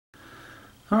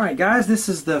Alright guys, this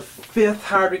is the 5th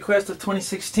hired request of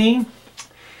 2016.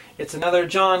 It's another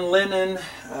John Lennon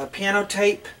piano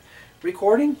tape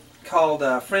recording called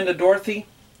Friend of Dorothy.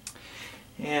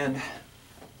 And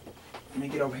let me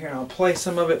get over here and I'll play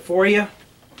some of it for you.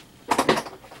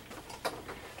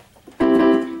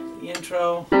 The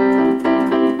intro.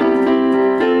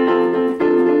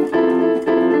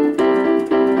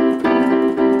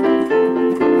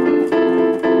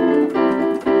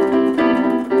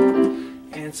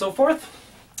 And so forth.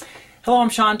 Hello, I'm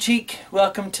Sean Cheek.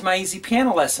 Welcome to my easy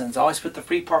piano lessons. I always put the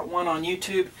free part 1 on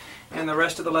YouTube and the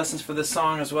rest of the lessons for this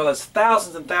song, as well as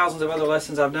thousands and thousands of other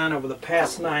lessons I've done over the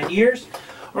past 9 years,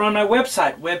 are on my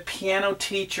website,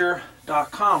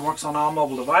 webpianoteacher.com. Works on all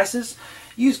mobile devices.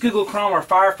 Use Google Chrome or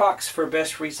Firefox for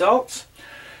best results.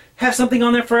 Have something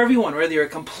on there for everyone, whether you're a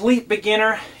complete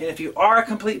beginner, and if you are a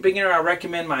complete beginner, I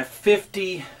recommend my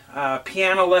 50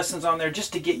 piano lessons on there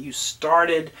just to get you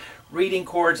started reading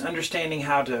chords, understanding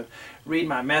how to read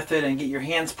my method and get your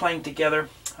hands playing together.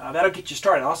 That'll get you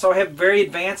started. Also, I have very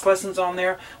advanced lessons on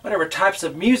there. Whatever types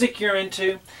of music you're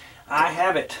into, I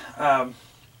have it.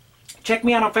 Check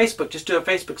me out on Facebook. Just do a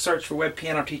Facebook search for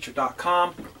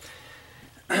webpianoteacher.com.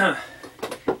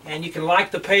 And you can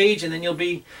like the page, and then you'll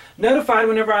be notified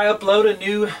whenever I upload a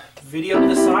new video to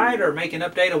the site or make an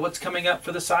update of what's coming up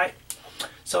for the site.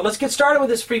 So let's get started with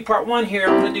this free part 1 here.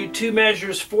 I'm going to do 2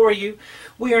 measures for you.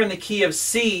 We are in the key of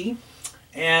C,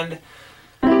 and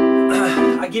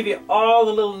I give you all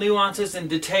the little nuances and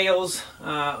details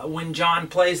when John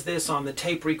plays this on the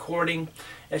tape recording.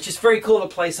 It's just very cool to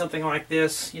play something like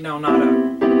this. You know,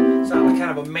 it's not like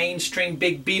kind of a mainstream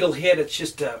big Beatle hit. It's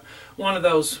just one of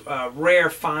those rare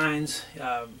finds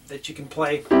that you can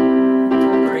play.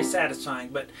 Very satisfying.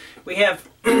 But we have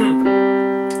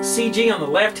C, G on the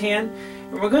left hand.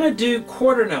 And we're going to do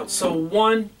quarter notes. So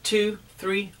 1, 2,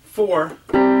 3, 4.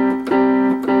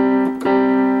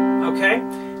 Okay?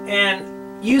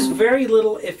 And use very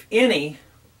little, if any,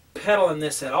 pedal in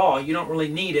this at all. You don't really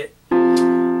need it.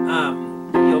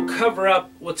 You'll cover up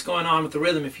what's going on with the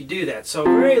rhythm if you do that. So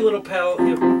very little pedal,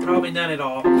 probably none at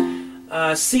all.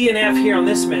 C and F here on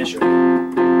this measure.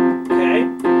 Okay?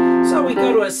 So we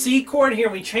go to a C chord here,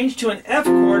 and we change to an F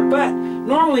chord, but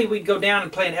normally we'd go down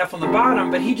and play an F on the bottom,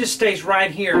 but he just stays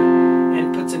right here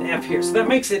and puts an F here. So that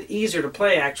makes it easier to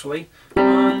play, actually.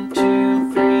 1,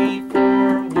 2, 3,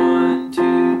 4, 1, 2.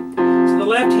 So the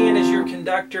left hand is your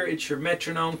conductor, it's your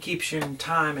metronome, keeps you in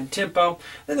time and tempo.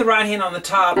 Then the right hand on the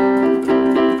top.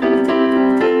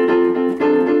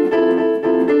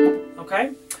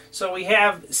 Okay? So we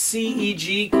have C, E,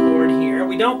 G chord here.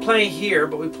 We don't play here,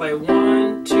 but we play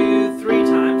 1, 2, 3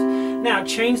 times. Now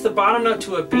change the bottom note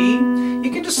to a B. You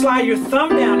can just slide your thumb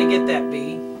down to get that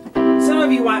B. Some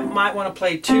of you might want to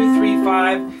play 2, 3,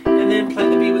 5, and then play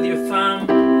the B with your thumb.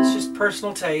 It's just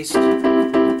personal taste. But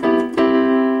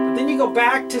then you go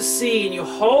back to C and you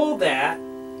hold that,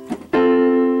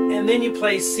 and then you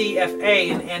play C, F, A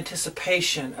in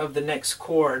anticipation of the next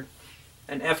chord,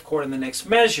 an F chord in the next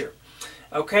measure.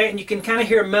 Okay, and you can kind of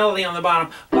hear a melody on the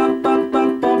bottom.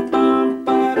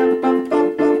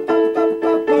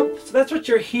 So that's what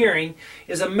you're hearing,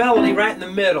 is a melody right in the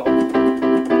middle.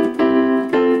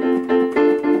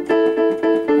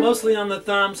 Mostly on the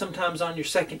thumb, sometimes on your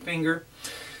second finger.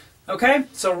 Okay,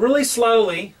 so really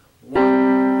slowly.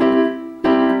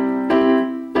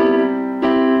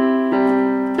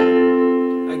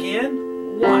 1. Again,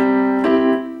 1.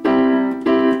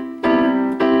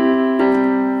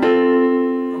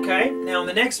 Now in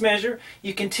the next measure,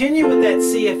 you continue with that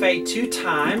CFA 2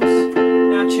 times.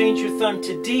 Now change your thumb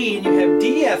to D and you have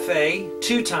DFA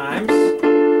 2 times.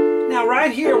 Now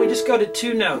right here we just go to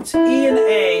 2 notes, E and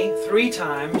A 3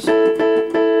 times,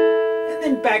 and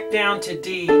then back down to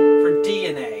D for D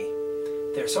and A.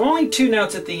 There, so only 2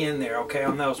 notes at the end there, okay,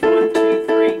 on those. 1, 2,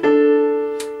 3.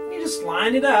 And you just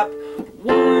line it up.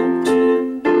 1, 2.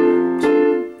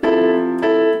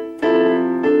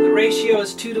 Ratio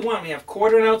is 2 to 1. We have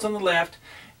quarter notes on the left,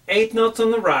 eighth notes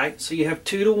on the right, so you have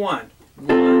 2 to 1.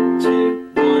 1,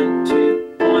 2, 1,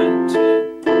 2, 1,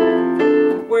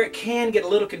 2. Where it can get a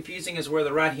little confusing is where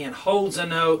the right hand holds a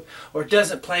note or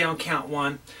doesn't play on count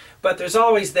 1, but there's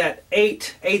always that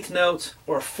 8 eighth notes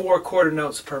or 4 quarter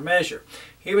notes per measure.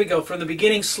 Here we go from the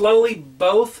beginning, slowly,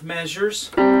 both measures.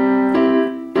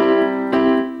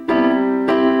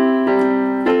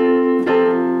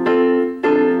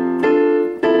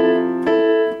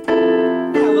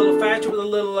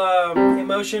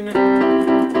 Emotion.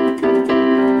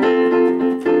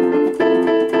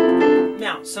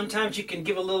 Now, sometimes you can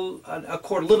give a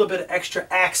chord a little bit of extra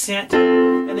accent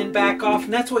and then back off,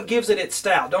 and that's what gives it its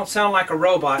style. Don't sound like a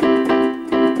robot.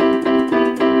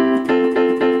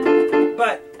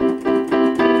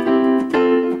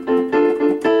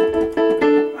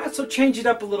 change it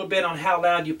up a little bit on how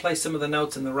loud you play some of the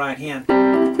notes in the right hand.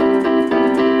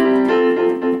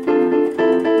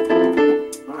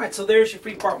 Alright, so there's your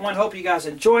free part 1. Hope you guys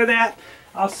enjoy that.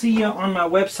 I'll see you on my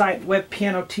website,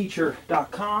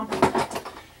 webpianoteacher.com,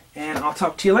 and I'll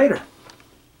talk to you later.